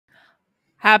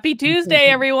Happy Tuesday,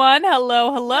 everyone.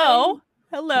 Hello, hello, Hi.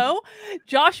 hello.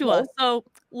 Joshua, Hello.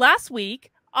 so last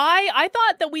week I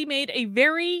thought that we made a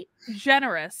very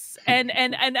generous and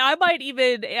I might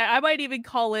even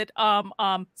call it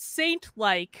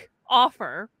saint-like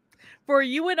offer for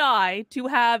you and I to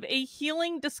have a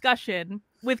healing discussion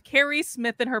with Carrie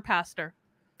Smith and her pastor.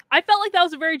 I felt like that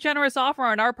was a very generous offer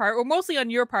on our part, or mostly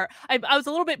on your part. I was a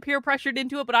little bit peer pressured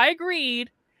into it, but I agreed.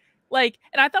 Like,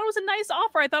 and I thought it was a nice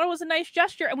offer. I thought it was a nice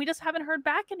gesture, and we just haven't heard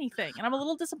back anything. And I'm a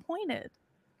little disappointed.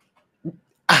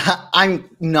 I'm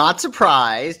not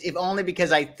surprised, if only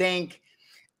because I think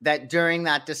that during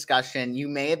that discussion, you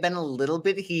may have been a little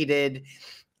bit heated.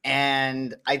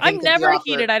 And I think I'm that the never offer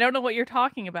heated. I don't know what you're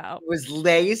talking about. was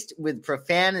laced with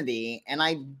profanity. And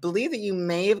I believe that you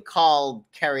may have called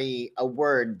Kerry a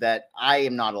word that I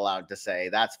am not allowed to say.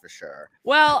 That's for sure.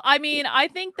 Well, I mean, I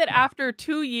think that after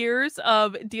 2 years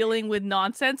of dealing with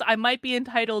nonsense, I might be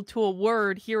entitled to a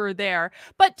word here or there.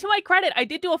 But to my credit, I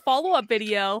did do a follow-up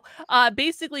video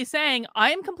basically saying,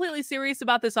 I am completely serious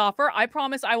about this offer. I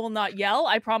promise I will not yell.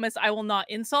 I promise I will not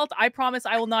insult. I promise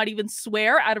I will not even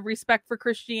swear out of respect for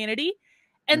Christianity.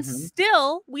 And Mhm.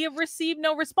 still, we have received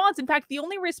no response. In fact, the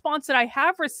only response that I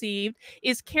have received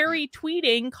is Carrie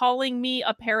tweeting, calling me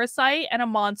a parasite and a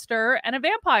monster and a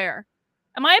vampire.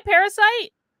 Am I a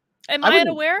parasite? Am I I wouldn't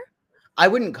unaware? I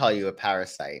wouldn't call you a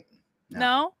parasite.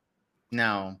 No.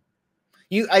 No.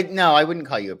 No. No, I wouldn't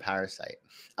call you a parasite.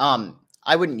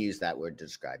 I wouldn't use that word to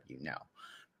describe you, no.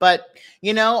 But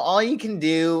all you can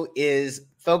do is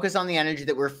focus on the energy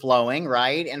that we're flowing,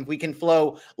 right? And if we can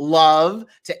flow love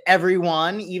to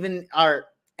everyone, even our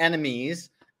enemies,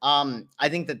 I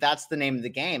think that that's the name of the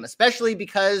game, especially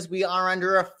because we are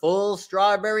under a full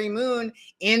strawberry moon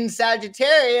in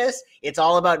Sagittarius. It's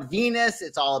all about Venus.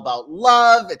 It's all about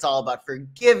love. It's all about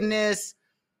forgiveness.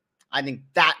 I think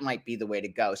that might be the way to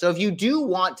go. So if you do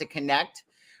want to connect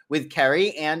with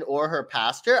Kerry and or her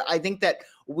pastor, I think that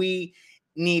we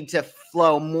need to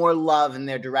flow more love in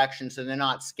their direction so they're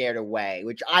not scared away,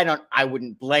 which I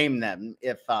wouldn't blame them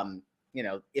if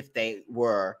they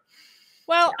were.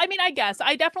 Well, I mean, I guess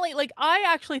I definitely I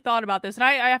actually thought about this, and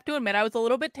I have to admit I was a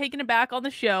little bit taken aback on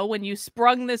the show when you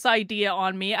sprung this idea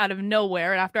on me out of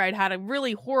nowhere, and after I'd had a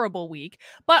really horrible week.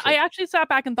 But Sure. I actually sat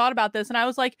back and thought about this, and I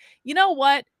was like, you know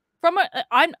what?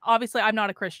 I'm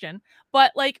not a Christian,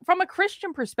 but like from a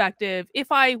Christian perspective,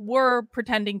 if I were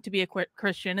pretending to be a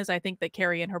Christian, as I think that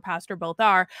Carrie and her pastor both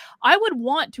are, I would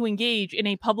want to engage in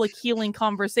a public healing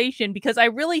conversation because I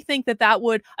really think that that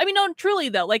would, I mean, no, truly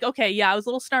though, like, okay, yeah, I was a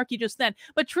little snarky just then,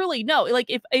 but truly, no, like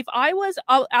if I was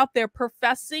out there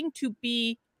professing to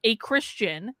be a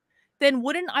Christian, then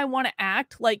wouldn't I want to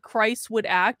act like Christ would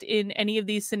act in any of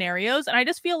these scenarios? And I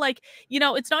just feel like,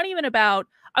 it's not even about,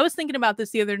 I was thinking about this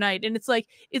the other night, and it's like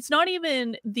it's not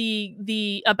even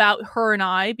the about her and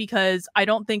I, because I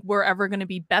don't think we're ever going to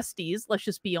be besties, let's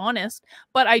just be honest.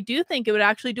 But I do think it would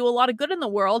actually do a lot of good in the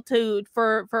world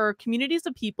for communities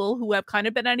of people who have kind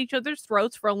of been at each other's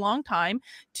throats for a long time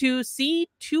to see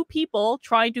two people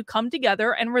trying to come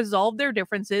together and resolve their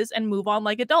differences and move on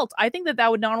like adults. I think that that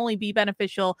would not only be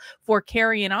beneficial for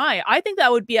Carrie and I think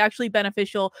that would be actually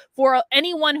beneficial for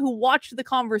anyone who watched the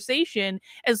conversation,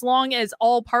 as long as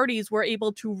all parties were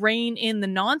able to rein in the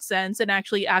nonsense and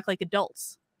actually act like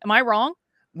adults. Am I wrong?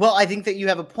 Well, I think that you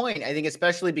have a point. I think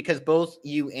especially because both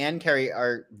you and Kerry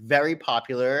are very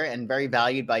popular and very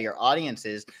valued by your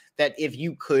audiences, that if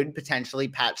you could potentially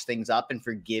patch things up and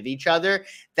forgive each other,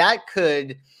 that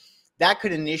could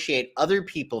initiate other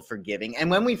people forgiving.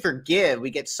 And when we forgive, we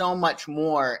get so much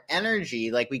more energy,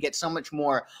 like we get so much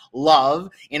more love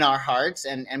in our hearts,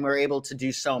 and we're able to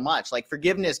do so much. Like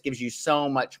forgiveness gives you so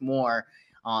much more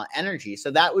energy. So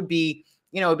that would be,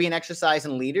 it'd be an exercise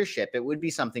in leadership. It would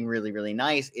be something really, really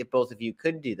nice if both of you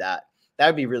could do that. That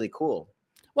would be really cool.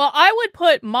 Well, I would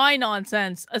put my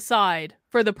nonsense aside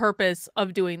for the purpose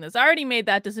of doing this. I already made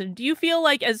that decision. Do you feel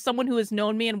like, as someone who has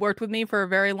known me and worked with me for a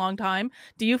very long time,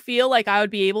 do you feel like I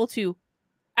would be able to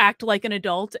act like an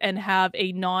adult and have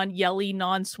a non-yelly,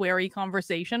 non-sweary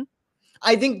conversation?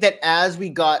 I think that as we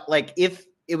got, like, if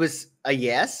it was a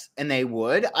yes and they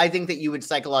would, I think that you would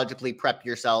psychologically prep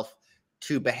yourself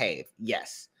to behave.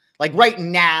 Yes. Like right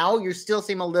now, you still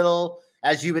seem a little,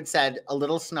 as you had said, a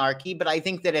little snarky, but I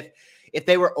think that if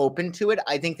they were open to it,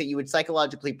 I think that you would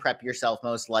psychologically prep yourself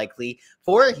most likely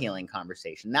for a healing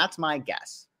conversation. That's my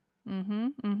guess.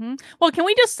 Well, can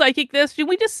we just psychic this? Can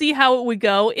we just see how it would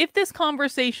go if this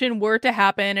conversation were to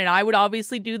happen? And I would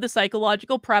obviously do the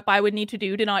psychological prep I would need to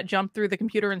do to not jump through the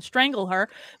computer and strangle her.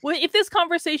 If this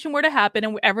conversation were to happen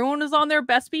and everyone was on their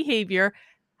best behavior,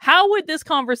 how would this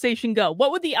conversation go? What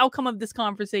would the outcome of this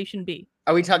conversation be?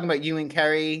 Are we talking about you and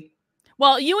Carrie?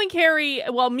 Well, you and Carrie,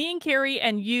 well, me and Carrie,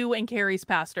 and you and Carrie's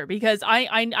pastor, because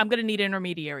I'm gonna need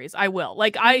intermediaries. I will.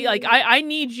 I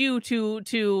need you to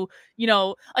you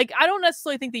know, like, I don't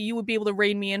necessarily think that you would be able to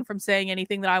rein me in from saying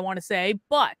anything that I want to say,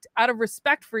 but out of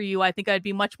respect for you, I think I'd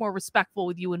be much more respectful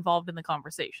with you involved in the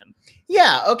conversation.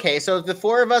 Yeah, okay. So if the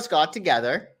four of us got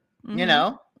together, you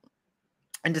know,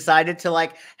 and decided to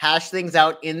like hash things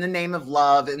out in the name of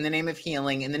love, in the name of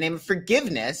healing, in the name of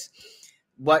forgiveness,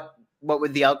 what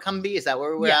would the outcome be? Is that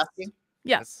what we're asking?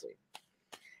 Yes.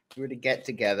 If we were to get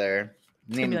together,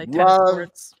 it's gonna be like Ten of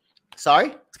Swords. Sorry?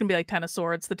 It's gonna be like Ten of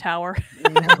Swords, the tower.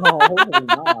 No, hopefully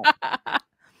not.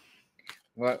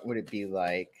 What would it be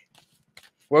like?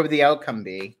 What would the outcome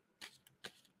be?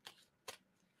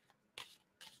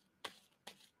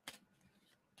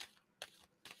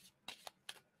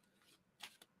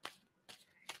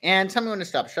 And tell me when to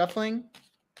stop shuffling.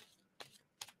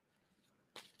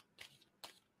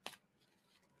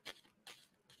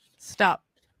 Stop.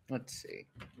 Let's see.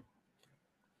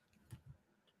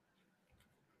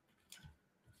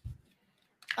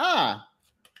 Ah.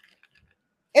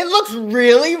 It looks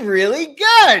really, really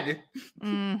good.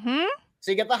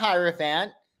 So you get the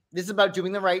Hierophant. This is about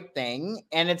doing the right thing,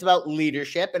 and it's about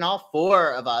leadership, and all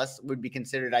four of us would be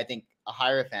considered, I think, a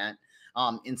Hierophant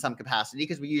in some capacity,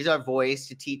 because we use our voice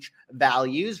to teach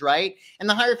values, right? And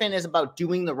the Hierophant is about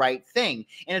doing the right thing.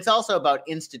 And it's also about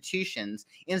institutions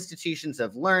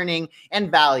of learning and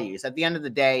values. At the end of the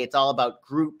day, it's all about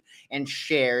group and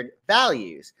shared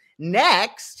values.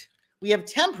 Next, we have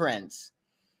Temperance,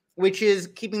 which is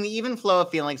keeping the even flow of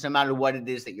feelings no matter what it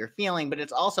is that you're feeling, but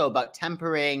it's also about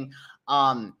tempering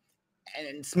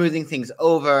and smoothing things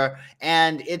over.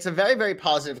 And it's a very, very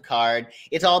positive card.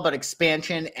 It's all about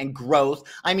expansion and growth.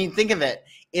 I mean, think of it.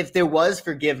 If there was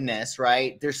forgiveness,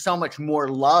 right, there's so much more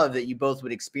love that you both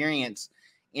would experience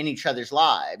in each other's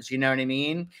lives. You know what I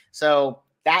mean? So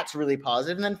that's really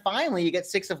positive. And then finally, you get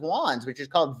Six of Wands, which is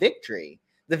called Victory,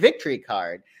 the Victory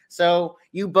card. So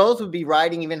you both would be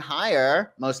riding even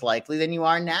higher, most likely, than you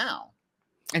are now.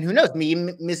 And who knows, me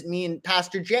and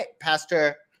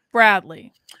Pastor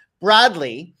Bradley,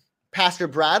 Pastor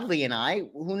Bradley and I,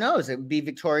 who knows, it would be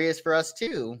victorious for us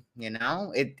too. You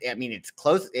know, I mean, it's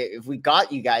close. If we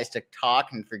got you guys to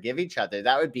talk and forgive each other,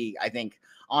 that would be, I think,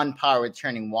 on par with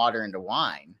turning water into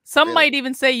wine. Some really might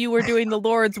even say you were doing the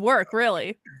Lord's work,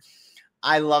 really.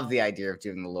 I love the idea of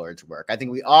doing the Lord's work. I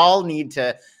think we all need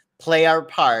to play our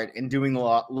part in doing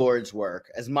the Lord's work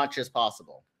as much as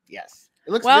possible. Yes.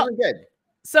 It looks really good.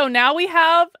 So now we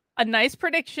have a nice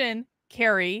prediction,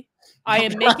 Carrie. I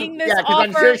am making this offer.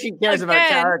 I'm sure she cares about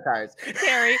tarot cards.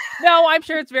 Carrie. No, I'm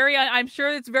sure it's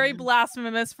very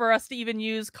blasphemous for us to even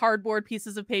use cardboard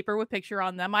pieces of paper with picture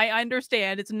on them. I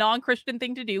understand it's a non-Christian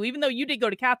thing to do, even though you did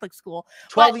go to Catholic school.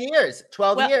 12 years.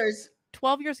 12 years.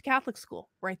 12 years of Catholic school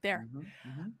right there.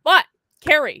 But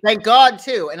Carrie. Thank God,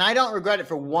 too. And I don't regret it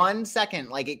for 1 second.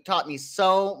 Like, it taught me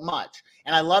so much.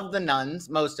 And I love the nuns,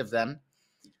 most of them.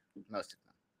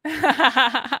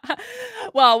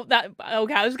 Well,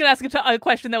 okay. I was gonna ask a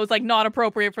question that was like not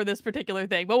appropriate for this particular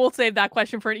thing, but we'll save that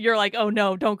question for you're like, oh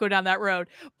no, don't go down that road.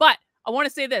 But I want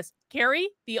to say this, Carrie,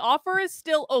 the offer is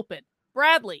still open.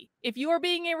 Bradley, if you are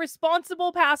being a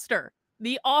responsible pastor,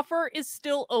 the offer is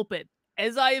still open.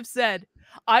 As I have said,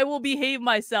 I will behave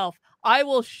myself. I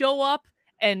will show up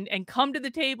and come to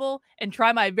the table and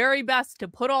try my very best to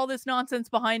put all this nonsense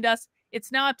behind us.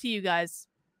 It's now up to you guys.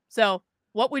 So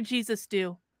what would Jesus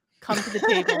do? Come to the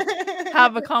table,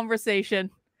 have a conversation.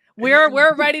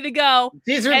 We're ready to go.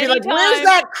 Jesus would be like, "Where's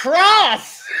that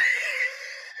cross?"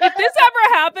 If this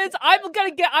ever happens, I'm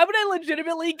gonna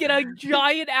legitimately get a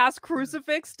giant ass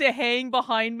crucifix to hang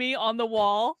behind me on the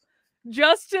wall,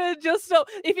 just so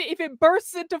if it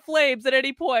bursts into flames at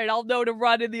any point, I'll know to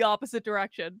run in the opposite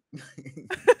direction.